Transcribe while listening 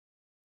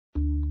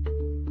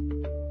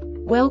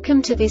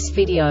Welcome to this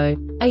video.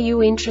 Are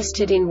you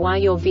interested in why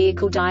your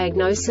vehicle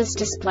diagnosis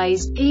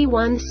displays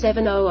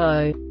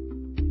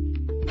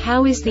P1700?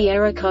 How is the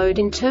error code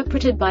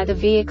interpreted by the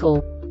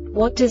vehicle?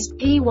 What does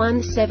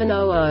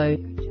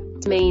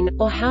P1700 mean,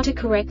 or how to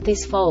correct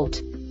this fault?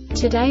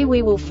 Today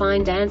we will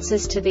find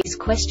answers to these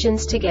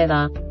questions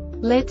together.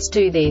 Let's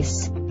do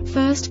this.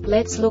 First,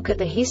 let's look at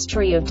the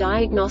history of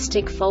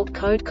diagnostic fault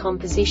code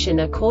composition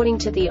according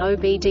to the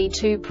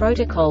OBD2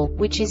 protocol,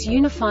 which is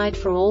unified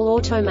for all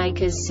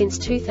automakers since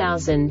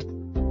 2000.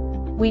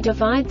 We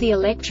divide the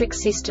electric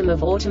system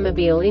of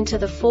automobile into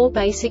the four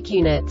basic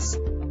units: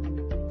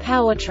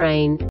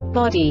 powertrain,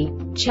 body,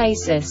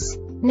 chassis,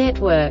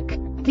 network.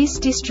 This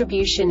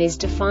distribution is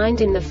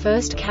defined in the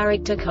first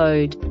character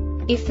code.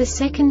 If the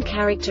second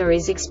character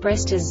is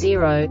expressed as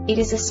 0, it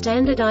is a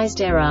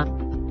standardized error.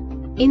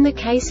 In the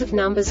case of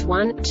numbers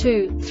 1,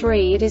 2,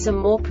 3, it is a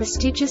more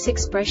prestigious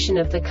expression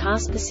of the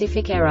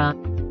car-specific error.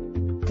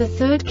 The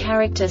third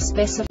character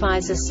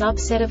specifies a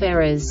subset of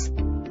errors.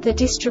 The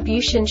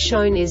distribution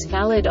shown is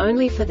valid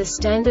only for the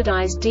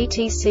standardized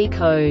DTC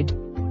code.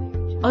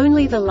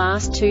 Only the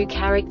last two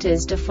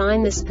characters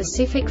define the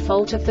specific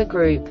fault of the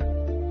group.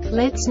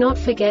 Let's not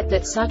forget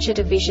that such a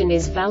division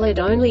is valid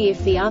only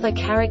if the other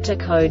character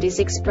code is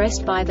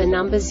expressed by the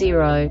number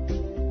 0.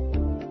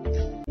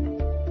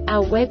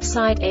 Our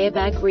website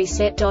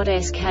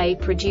airbagreset.sk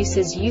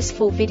produces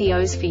useful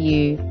videos for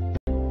you.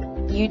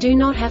 You do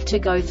not have to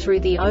go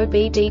through the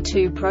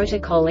OBD2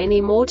 protocol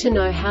anymore to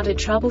know how to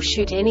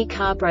troubleshoot any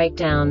car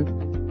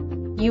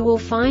breakdown. You will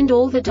find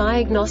all the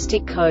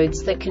diagnostic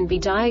codes that can be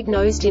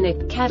diagnosed in a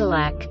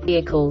Cadillac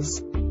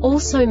vehicles.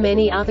 Also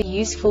many other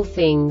useful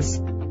things.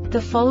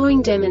 The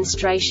following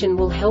demonstration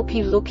will help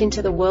you look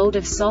into the world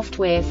of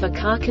software for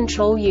car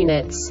control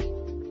units.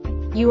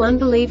 You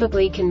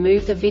unbelievably can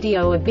move the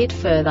video a bit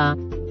further.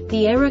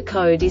 The error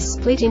code is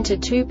split into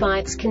 2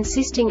 bytes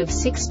consisting of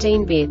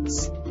 16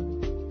 bits.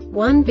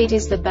 1 bit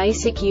is the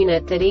basic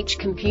unit that each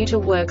computer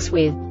works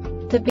with.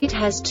 The bit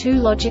has 2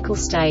 logical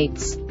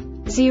states: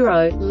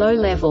 0, low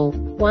level,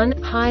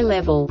 1, high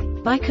level.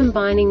 By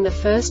combining the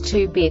first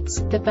 2 bits,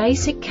 the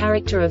basic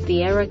character of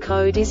the error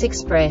code is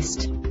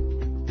expressed.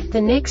 The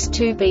next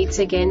 2 beats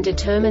again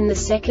determine the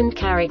second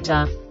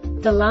character.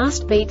 The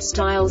last beat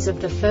styles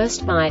of the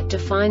first byte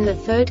define the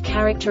third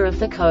character of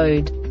the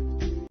code.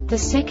 The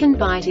second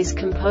byte is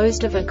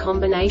composed of a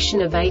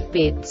combination of 8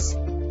 bits.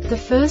 The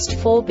first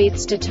 4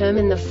 bits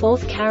determine the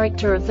fourth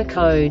character of the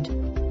code.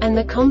 And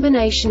the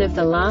combination of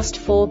the last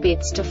 4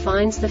 bits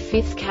defines the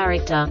fifth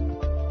character.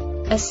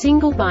 A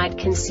single byte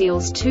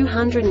conceals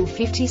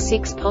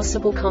 256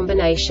 possible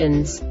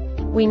combinations.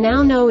 We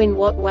now know in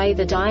what way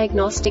the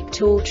diagnostic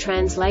tool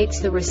translates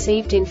the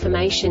received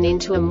information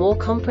into a more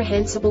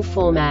comprehensible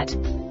format.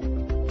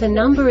 The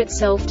number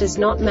itself does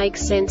not make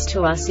sense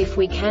to us if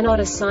we cannot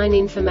assign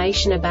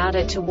information about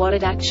it to what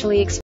it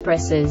actually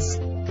expresses.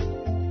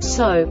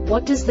 So,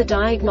 what does the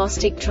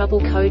Diagnostic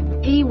Trouble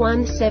Code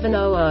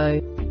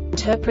P1700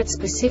 interpret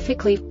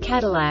specifically for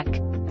Cadillac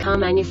car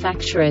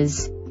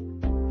manufacturers?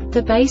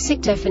 The basic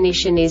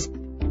definition is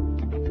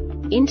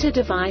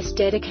inter-device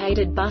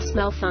dedicated bus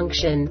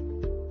malfunction.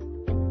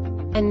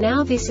 And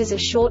now this is a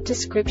short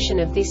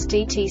description of this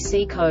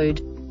DTC code.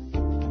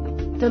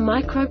 The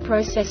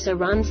microprocessor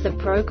runs the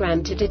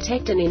program to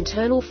detect an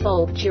internal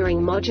fault during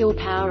module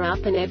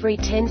power-up and every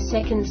 10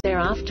 seconds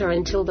thereafter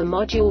until the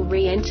module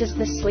re-enters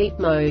the sleep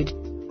mode.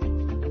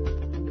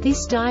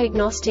 This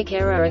diagnostic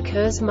error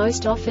occurs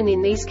most often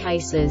in these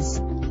cases.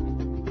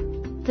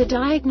 The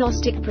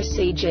diagnostic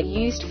procedure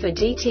used for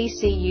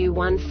DTC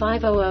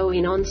U1500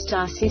 in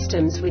OnStar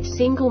systems with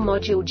single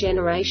module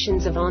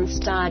generations of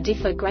OnStar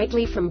differ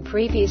greatly from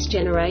previous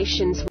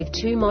generations with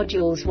 2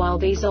 modules, while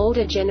these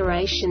older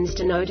generations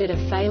denoted a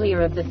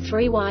failure of the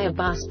 3-wire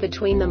bus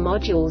between the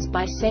modules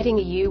by setting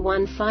a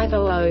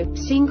U1500.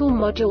 Single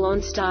module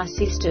OnStar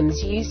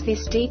systems use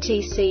this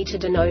DTC to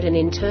denote an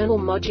internal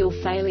module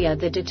failure.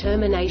 The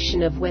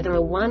determination of whether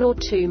a 1 or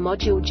 2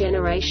 module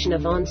generation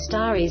of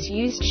OnStar is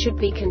used should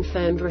be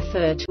confirmed.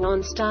 Refer to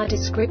OnStar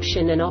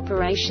description and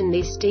operation.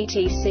 This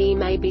DTC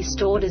may be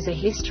stored as a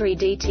history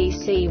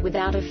DTC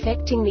without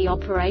affecting the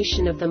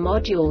operation of the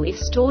module if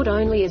stored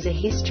only as a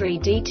history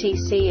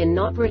DTC and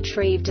not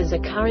retrieved as a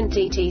current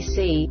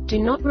DTC. Do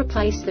not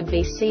replace the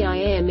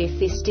VCIM if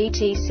this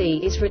DTC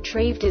is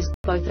retrieved as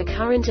both a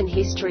current and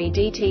history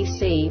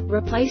DTC.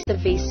 Replace the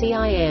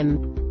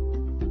VCIM.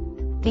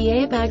 The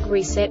Airbag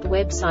Reset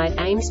website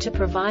aims to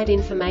provide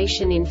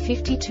information in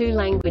 52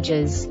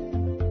 languages.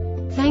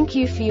 Thank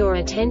you for your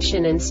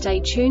attention and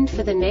stay tuned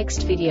for the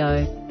next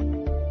video.